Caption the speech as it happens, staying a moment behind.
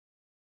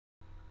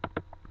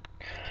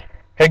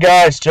Hey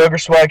guys, Joker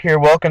Swag here.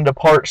 Welcome to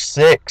part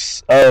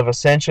 6 of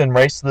Ascension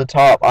Race to the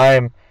Top.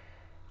 I'm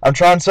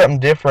trying something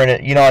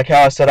different. You know, like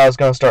how I said I was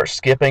going to start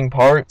skipping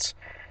parts.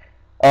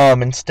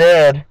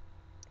 Instead,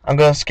 I'm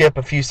going to skip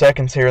a few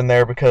seconds here and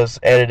there because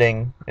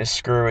editing is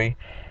screwy.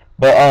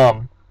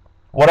 But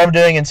what I'm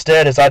doing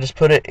instead is I just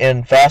put it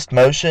in fast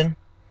motion.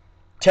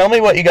 Tell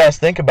me what you guys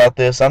think about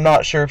this. I'm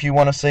not sure if you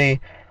want to see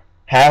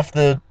half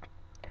the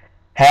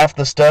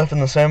stuff in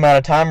the same amount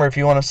of time, or if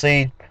you want to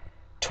see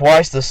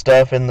twice the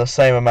stuff in the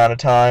same amount of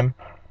time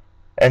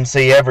and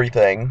see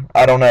everything.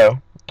 I don't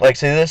know. Like,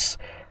 see this?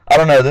 I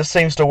don't know. This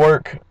seems to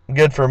work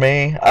good for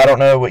me. I don't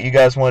know what you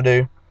guys want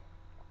to do.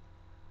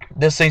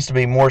 This seems to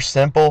be more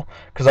simple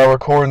because I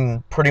record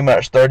in pretty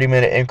much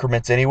 30-minute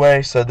increments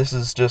anyway. So this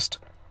is just,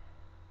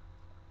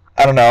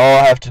 I don't know. All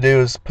I have to do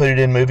is put it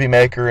in Movie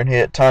Maker and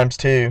hit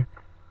 ×2.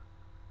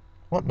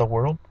 What in the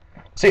world?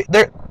 See,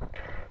 there,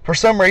 for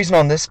some reason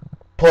on this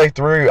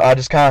playthrough, I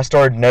just kind of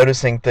started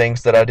noticing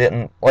things that I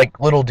didn't, like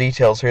little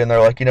details here and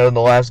there. Like, you know, in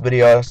the last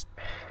video,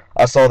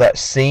 I saw that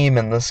seam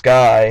in the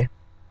sky,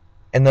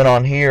 and then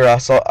on here, I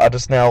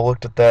just now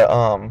looked at that,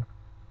 I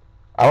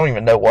don't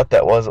even know what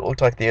that was. It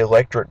looked like the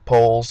electric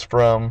poles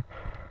from,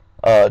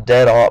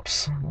 Dead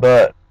Ops,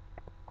 but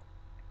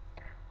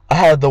I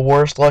had the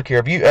worst luck here.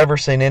 Have you ever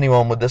seen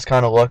anyone with this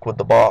kind of luck with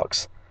the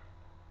box?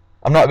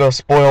 I'm not going to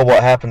spoil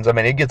what happens. I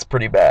mean, it gets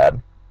pretty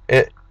bad.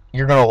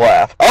 You're going to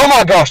laugh. Oh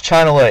my gosh,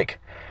 China Lake!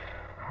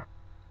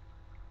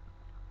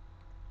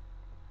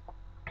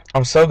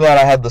 I'm so glad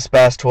I had the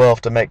SPAS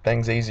 12 to make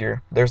things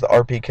easier. There's the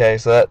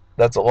RPK, so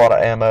that's a lot of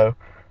ammo.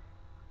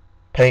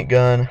 Paint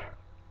gun.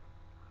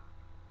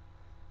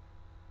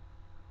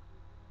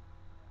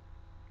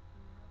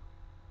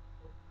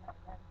 I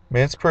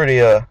mean, it's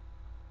pretty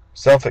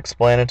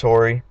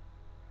self-explanatory.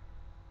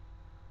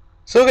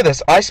 So look at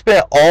this. I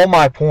spent all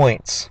my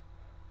points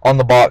on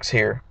the box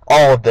here.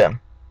 All of them.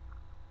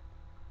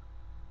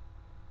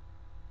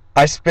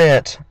 I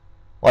spent,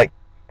 like,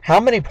 how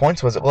many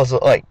points was it? Was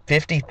it like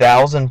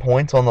 50,000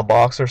 points on the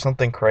box or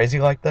something crazy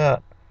like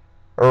that?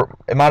 Or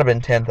it might have been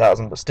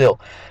 10,000, but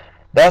still.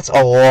 That's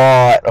a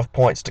lot of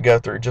points to go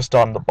through just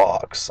on the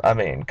box. I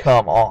mean,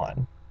 come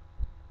on.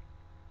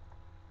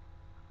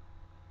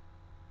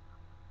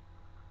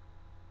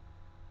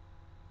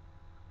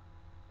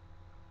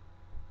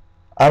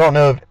 I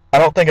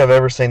don't think I've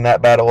ever seen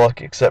that bad of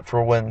luck except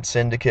for when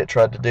Syndicate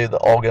tried to do the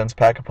all guns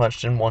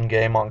pack-a-punched in one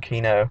game on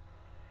Kino.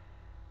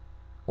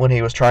 When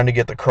he was trying to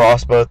get the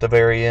crossbow at the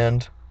very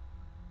end.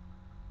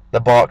 The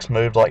box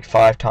moved like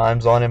 5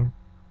 times on him.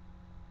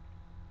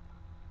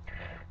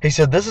 He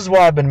said, "This is why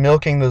I've been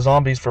milking the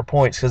zombies for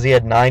points," because he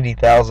had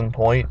 90,000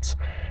 points.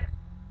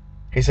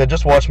 He said,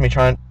 "Just watch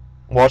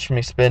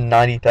me spend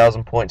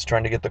 90,000 points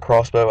trying to get the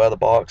crossbow out of the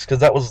box," because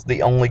that was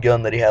the only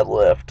gun that he had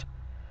left.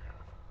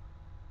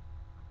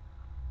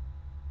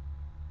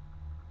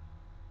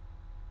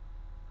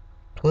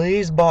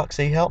 Please,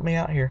 Boxy, help me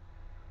out here.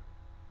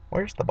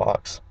 Where's the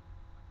box?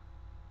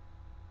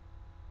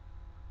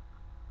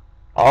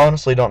 I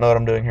honestly don't know what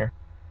I'm doing here.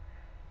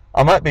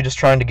 I might be just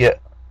trying to get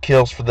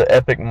kills for the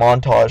epic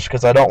montage,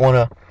 because I don't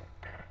want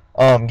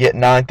to get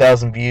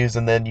 9,000 views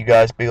and then you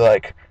guys be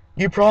like,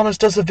 "You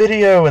promised us a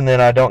video," and then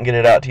I don't get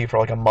it out to you for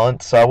like a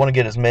month. So I want to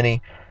get as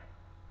many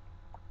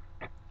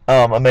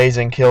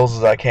amazing kills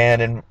as I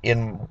can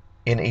in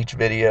each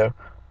video,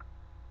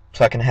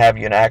 so I can have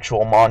you an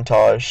actual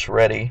montage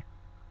ready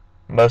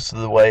most of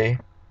the way.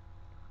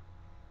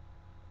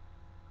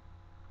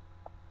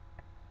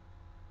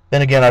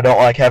 Then again, I don't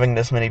like having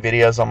this many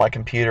videos on my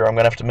computer. I'm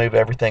going to have to move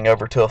everything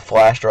over to a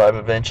flash drive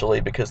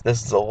eventually because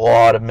this is a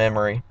lot of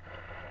memory.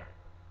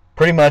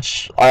 Pretty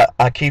much,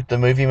 I keep the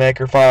Movie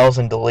Maker files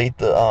and delete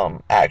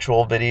the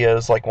actual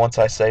videos, like once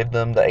I save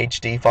them, the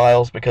HD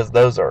files, because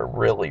those are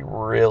really,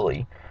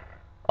 really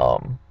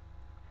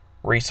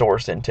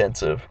resource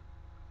intensive.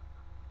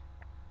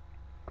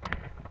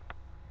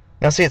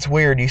 Now see, it's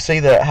weird. You see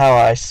that how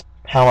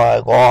I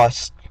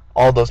lost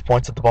all those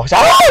points at the box.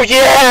 Oh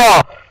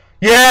yeah!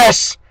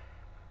 Yes!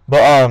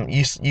 But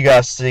you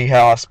guys see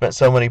how I spent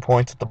so many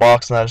points at the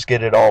box and I just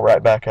get it all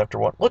right back after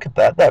one. Look at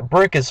that. That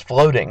brick is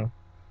floating.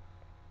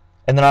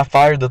 And then I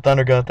fired the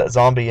thunder gun at that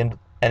zombie and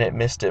it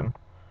missed him.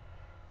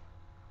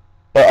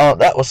 But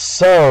that was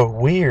so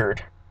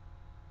weird.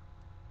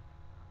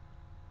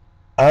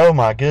 Oh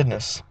my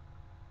goodness.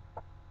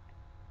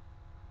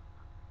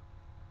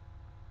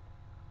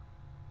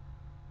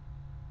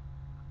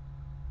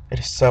 It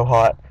is so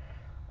hot.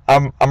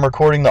 I'm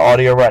recording the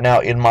audio right now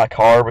in my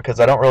car because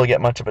I don't really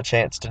get much of a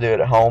chance to do it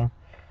at home.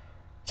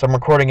 So I'm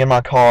recording in my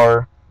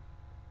car.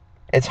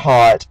 It's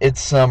hot. It's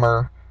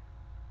summer.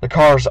 The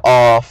car's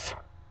off.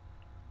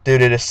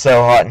 Dude, it is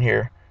so hot in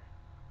here.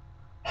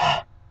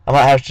 I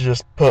might have to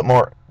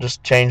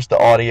just change the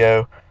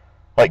audio,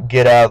 like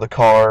get out of the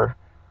car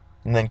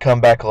and then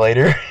come back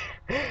later.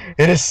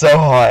 It is so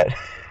hot.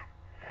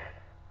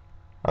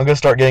 I'm gonna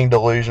start getting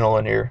delusional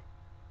in here.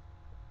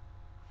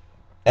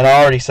 And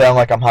I already sound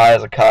like I'm high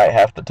as a kite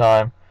half the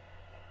time.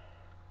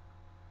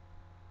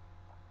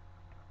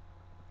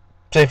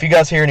 So if you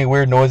guys hear any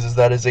weird noises,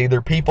 that is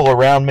either people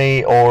around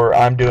me or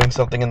I'm doing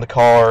something in the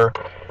car.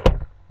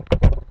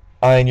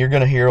 I mean, you're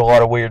going to hear a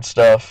lot of weird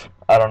stuff.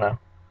 I don't know.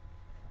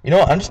 You know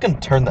what? I'm just going to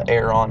turn the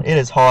air on. It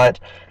is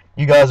hot.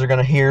 You guys are going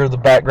to hear the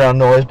background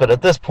noise, but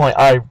at this point,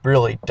 I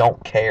really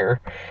don't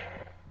care.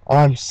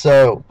 I'm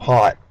so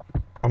hot.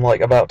 I'm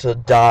like about to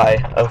die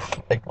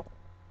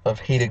of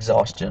heat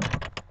exhaustion.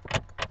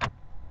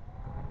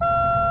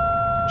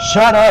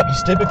 Shut up, you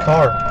stupid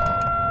car.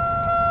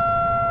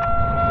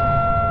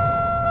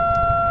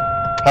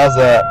 How's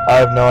that? I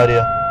have no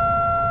idea.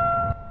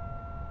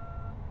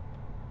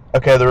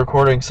 Okay, the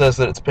recording says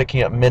that it's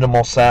picking up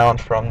minimal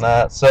sound from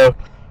that, so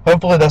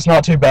hopefully that's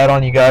not too bad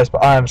on you guys,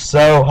 but I am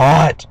so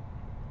hot.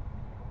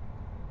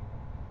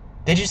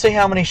 Did you see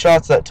how many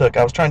shots that took?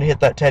 I was trying to hit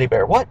that teddy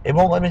bear. What? It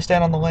won't let me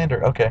stand on the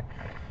lander. Okay.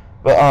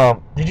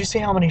 But, did you see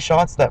how many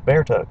shots that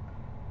bear took?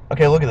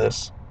 Okay, look at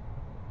this.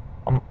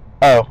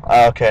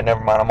 Okay,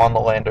 never mind. I'm on the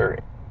lander.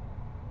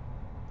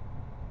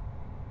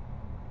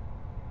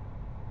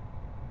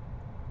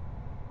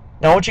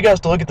 Now, I want you guys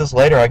to look at this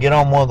later. I get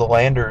on one of the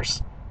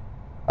landers.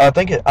 I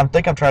think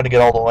I'm trying to get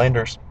all the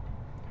landers.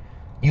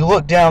 You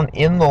look down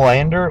in the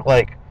lander,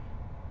 like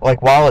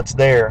while it's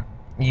there,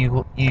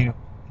 you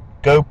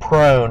go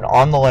prone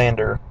on the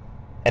lander,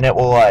 and it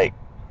will, like,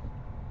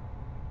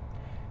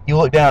 you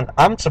look down.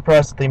 I'm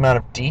surprised at the amount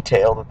of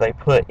detail that they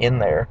put in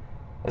there.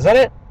 Is that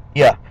it?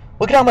 Yeah.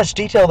 Look at how much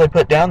detail they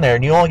put down there,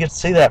 and you only get to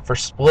see that for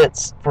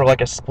splits, for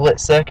like a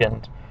split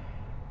second,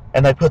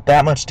 and they put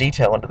that much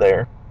detail into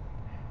there.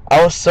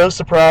 I was so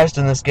surprised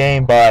in this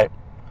game by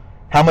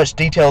how much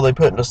detail they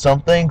put into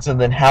some things and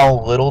then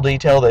how little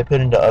detail they put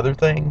into other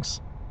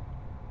things.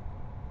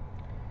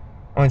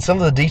 I mean, some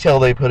of the detail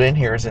they put in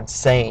here is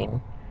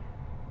insane.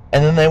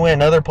 And then they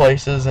went in other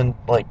places and,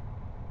 like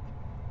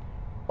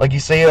you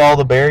see all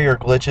the barrier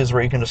glitches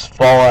where you can just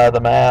fall out of the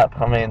map.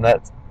 I mean,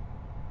 it's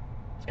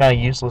kind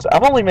of useless.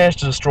 I've only managed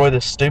to destroy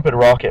this stupid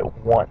rocket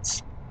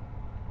once.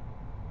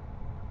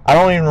 I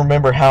don't even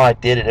remember how I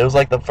did it. It was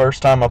like the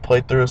first time I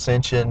played through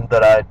Ascension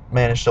that I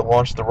managed to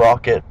launch the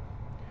rocket.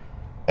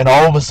 And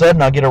all of a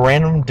sudden I get a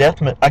random death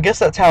machine. I guess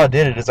that's how I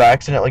did it, is I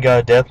accidentally got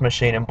a death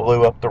machine and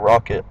blew up the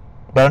rocket.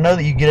 But I know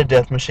that you get a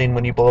death machine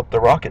when you blow up the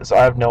rocket, so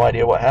I have no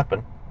idea what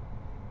happened.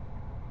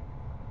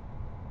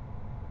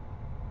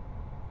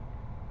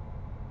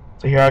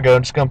 So here I go,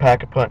 I'm just going to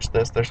pack a punch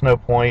this. There's no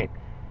point.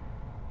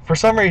 For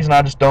some reason,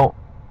 I just don't.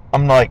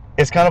 I'm like,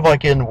 it's kind of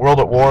like in World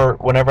at War,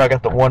 whenever I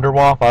got the Wonder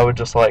Waff, I would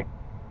just like,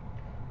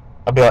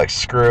 I'd be like,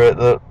 screw it.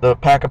 The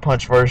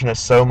pack-a-punch version is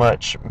so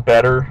much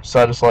better,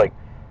 so I just like,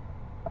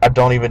 I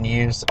don't even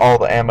use all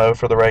the ammo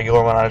for the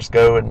regular one. I just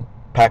go and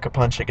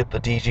pack-a-punch and get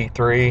the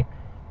DG3.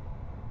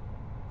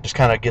 Just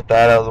kind of get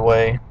that out of the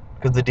way,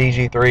 because the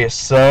DG3 is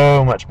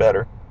so much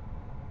better.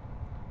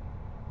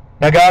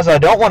 Now, guys, I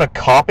don't want to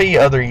copy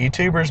other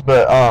YouTubers,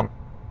 but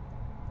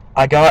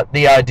I got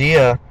the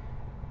idea.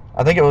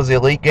 I think it was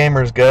Elite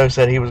Gamers Go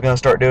said he was going to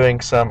start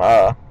doing some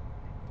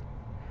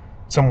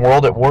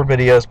World at War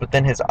videos, but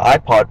then his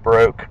iPod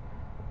broke.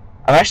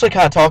 I'm actually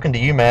kind of talking to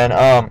you,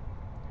 man.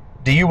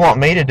 Do you want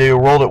me to do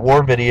World at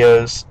War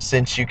videos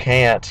since you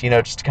can't, you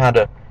know, just to kind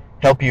of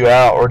help you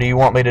out, or do you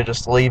want me to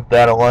just leave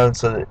that alone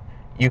so that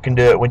you can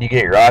do it when you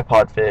get your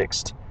iPod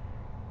fixed?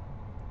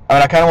 I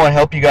mean, I kind of want to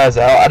help you guys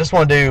out. I just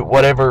want to do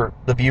whatever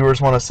the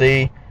viewers want to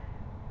see.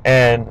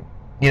 And,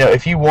 you know,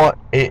 if you want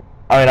it,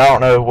 I mean, I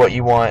don't know what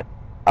you want.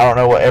 I don't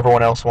know what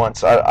everyone else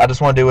wants. I just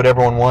want to do what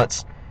everyone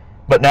wants.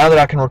 But now that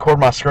I can record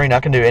my screen,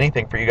 I can do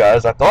anything for you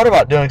guys. I thought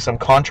about doing some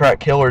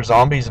Contract Killer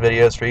Zombies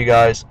videos for you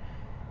guys,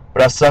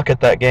 but I suck at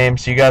that game,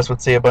 so you guys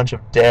would see a bunch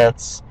of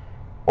deaths,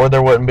 or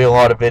there wouldn't be a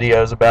lot of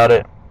videos about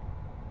it.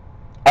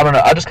 I don't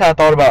know. I just kind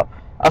of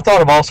I've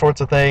thought of all sorts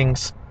of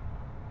things.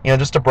 You know,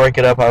 just to break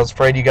it up. I was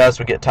afraid you guys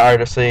would get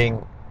tired of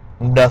seeing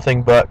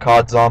nothing but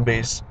COD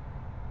Zombies.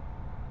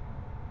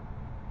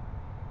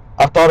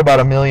 I've thought about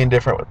a million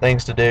different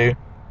things to do,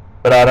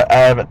 but I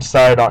haven't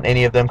decided on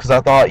any of them, because I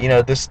thought, you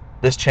know, this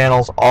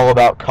channel's all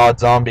about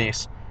COD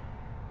Zombies.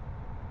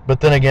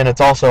 But then again,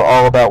 it's also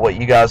all about what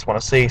you guys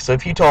want to see. So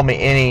if you told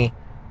me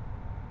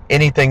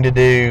anything to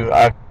do,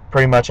 I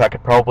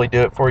could probably do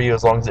it for you,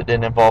 as long as it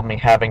didn't involve me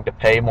having to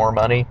pay more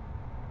money.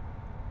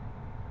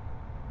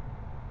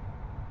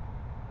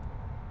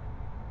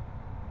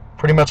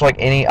 Pretty much like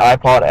any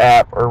iPod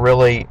app, or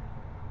really,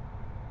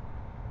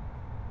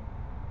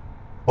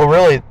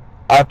 iPod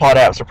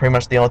apps are pretty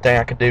much the only thing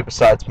I could do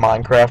besides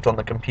Minecraft on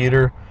the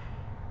computer.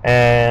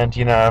 And,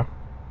 you know,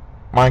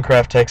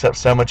 Minecraft takes up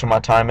so much of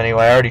my time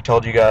anyway. I already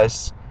told you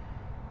guys.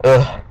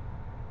 Ugh.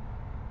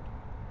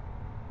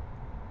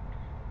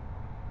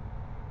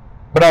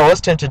 But I was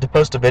tempted to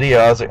post a video.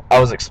 I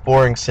was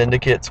exploring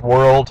Syndicate's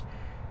world,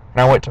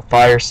 and I went to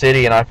Fire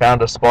City, and I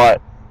found a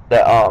spot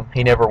that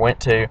he never went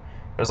to.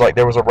 It was like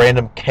there was a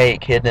random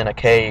cake hidden in a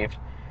cave.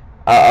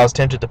 I was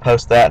tempted to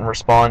post that and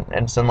respond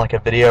and send like a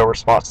video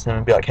response to him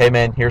and be like, hey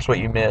man, here's what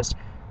you missed.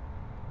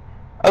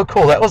 Oh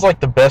cool, that was like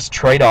the best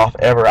trade-off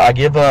ever. I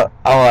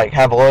like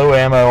have low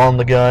ammo on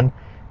the gun,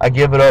 I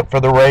give it up for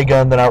the ray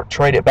gun, then I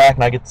trade it back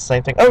and I get the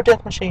same thing. Oh,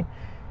 death machine.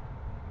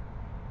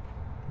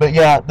 But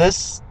yeah,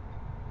 this.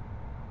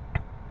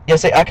 Yeah,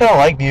 see, I kind of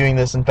like viewing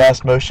this in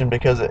fast motion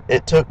because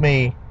it took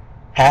me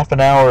half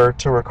an hour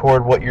to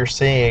record what you're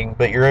seeing,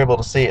 but you're able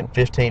to see it in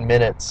 15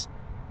 minutes.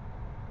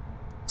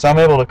 So I'm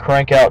able to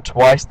crank out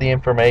twice the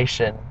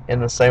information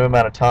in the same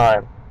amount of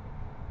time.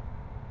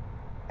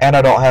 And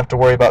I don't have to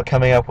worry about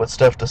coming up with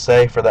stuff to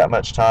say for that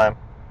much time.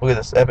 Look at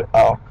this epic.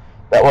 Oh,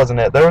 that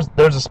wasn't it.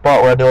 There's a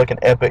spot where I do like an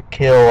epic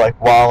kill,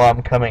 like while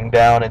I'm coming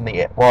down in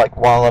the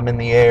while I'm in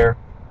the air.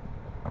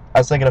 I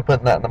was thinking of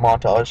putting that in the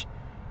montage.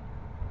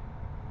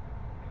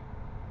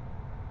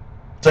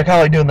 So I kind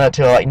of like doing that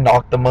till I like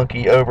knock the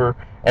monkey over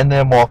and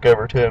then walk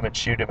over to him and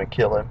shoot him and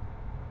kill him.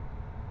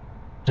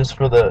 Just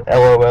for the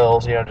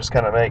LOLs, you know, just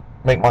kind of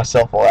make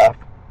myself laugh.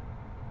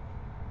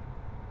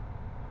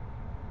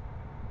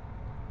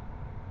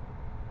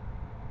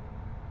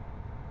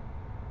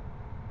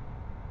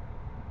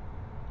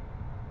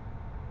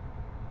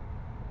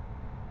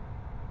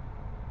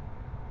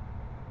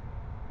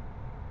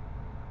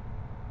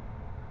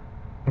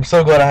 I'm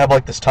so glad I have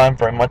like this time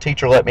frame. My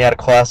teacher let me out of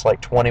class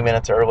like 20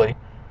 minutes early.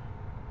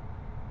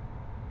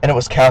 And it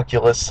was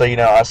calculus, so you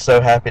know, I was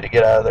so happy to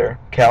get out of there.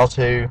 Cal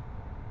 2.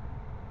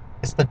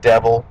 It's the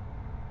devil.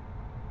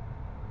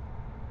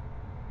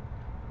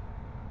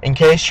 In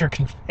case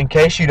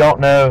you don't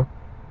know,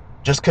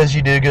 just because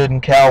you do good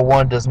in Cal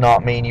 1 does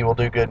not mean you will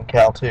do good in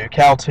Cal 2.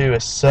 Cal 2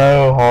 is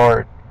so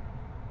hard.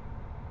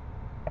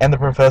 And the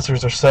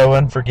professors are so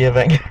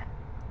unforgiving.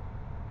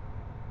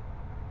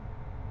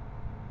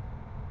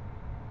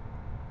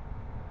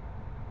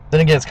 Then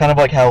again, it's kind of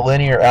like how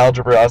linear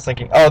algebra, I was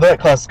thinking, oh, that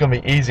class is going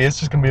to be easy. It's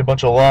just going to be a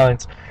bunch of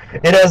lines.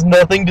 It has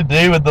nothing to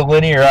do with the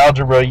linear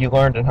algebra you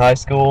learned in high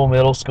school,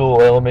 middle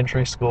school,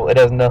 elementary school. It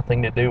has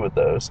nothing to do with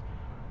those.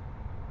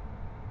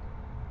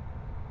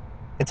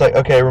 It's like,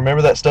 okay,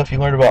 remember that stuff you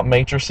learned about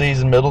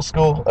matrices in middle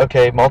school?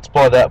 Okay,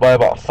 multiply that by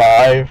about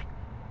 5,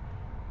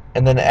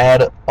 and then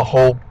add a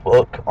whole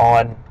book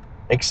on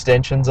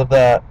extensions of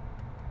that,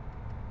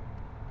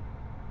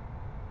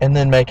 and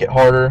then make it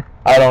harder.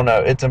 I don't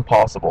know. It's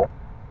impossible.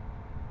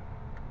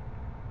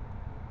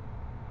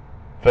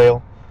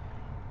 Fail.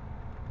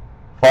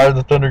 Fire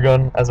the thunder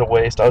gun as a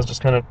waste. I was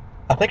just kind of...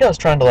 I think I was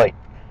trying to, like,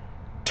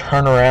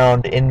 turn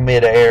around in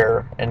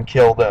midair and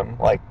kill them.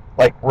 Like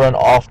run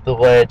off the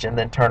ledge and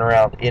then turn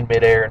around in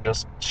midair and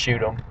just shoot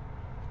them.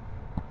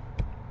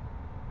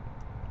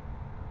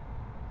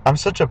 I'm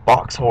such a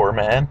box whore,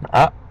 man.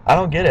 I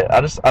don't get it.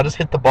 I just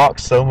hit the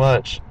box so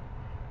much.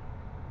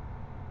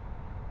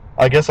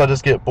 I guess I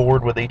just get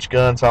bored with each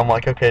gun, so I'm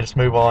like, okay, just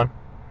move on.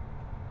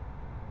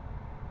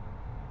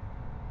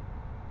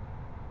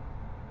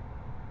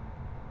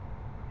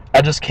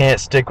 I just can't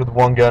stick with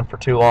one gun for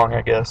too long,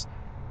 I guess.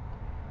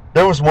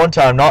 There was one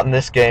time, not in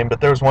this game,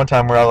 but there was one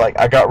time where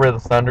I got rid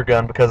of the thunder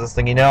gun because I was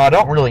thinking, I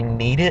don't really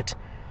need it.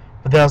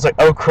 But then I was like,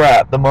 oh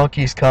crap, the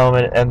monkeys come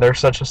and they're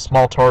such a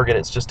small target,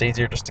 it's just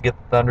easier just to get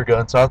the thunder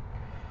gun. So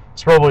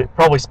I was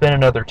probably spend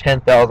another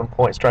 10,000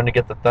 points trying to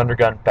get the thunder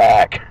gun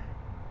back.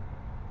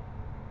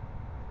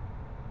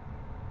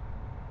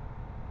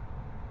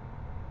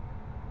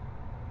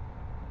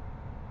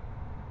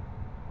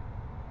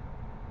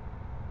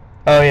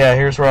 Oh yeah,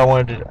 here's where I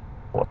wanted to...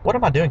 What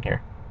am I doing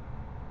here?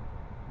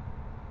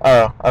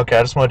 Oh, okay,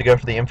 I just wanted to go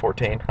for the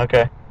M14.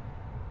 Okay.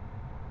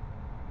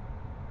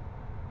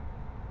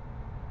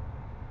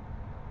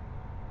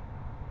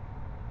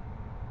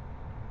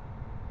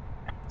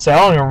 So I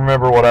don't even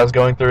remember what I was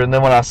going through, and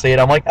then when I see it,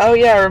 I'm like, oh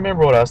yeah, I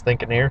remember what I was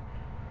thinking here.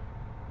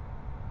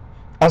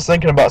 I was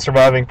thinking about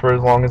surviving for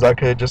as long as I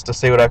could just to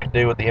see what I could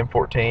do with the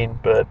M14,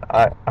 but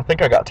I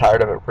think I got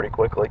tired of it pretty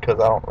quickly because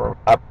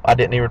I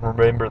didn't even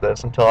remember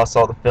this until I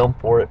saw the film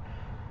for it.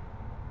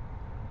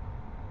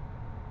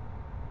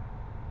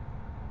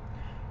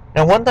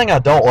 Now, one thing I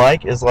don't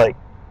like is, like,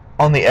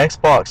 on the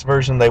Xbox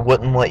version, they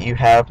wouldn't let you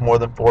have more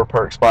than 4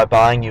 perks by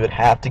buying. You would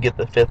have to get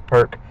the 5th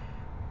perk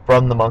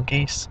from the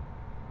monkeys.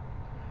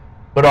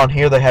 But on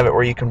here, they have it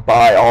where you can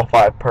buy all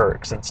 5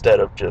 perks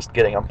instead of just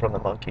getting them from the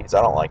monkeys.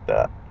 I don't like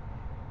that.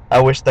 I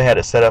wish they had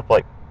it set up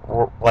like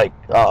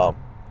the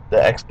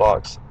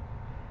Xbox.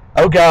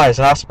 Oh, guys,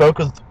 and I spoke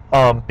with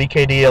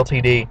BKD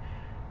LTD,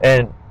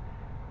 and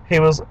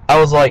I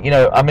was like,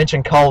 I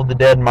mentioned Call of the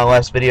Dead in my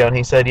last video, and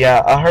he said,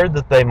 yeah, I heard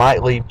that they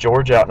might leave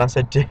George out, and I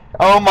said,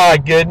 oh my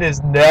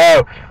goodness,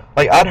 no.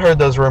 Like, I'd heard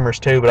those rumors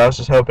too, but I was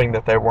just hoping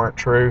that they weren't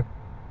true.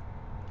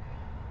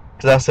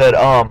 Because I said,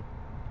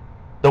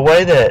 the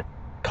way that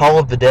Call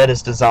of the Dead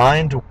is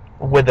designed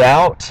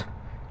without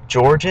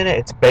George in it,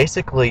 it's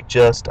basically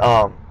just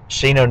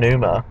Shino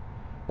Numa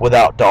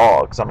without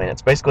dogs. I mean,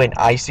 it's basically an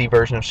icy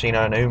version of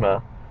Shino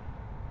Numa.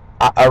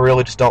 I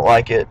really just don't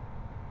like it.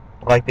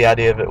 Like the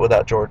idea of it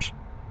without George.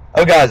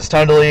 Oh guys, it's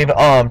time to leave.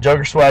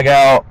 Joker Swag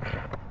out.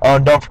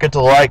 Don't forget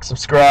to like,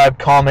 subscribe,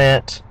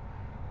 comment.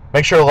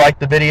 Make sure to like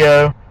the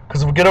video,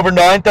 because if we get over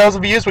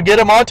 9,000 views, we get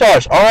a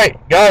montage.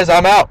 Alright, guys,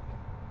 I'm out.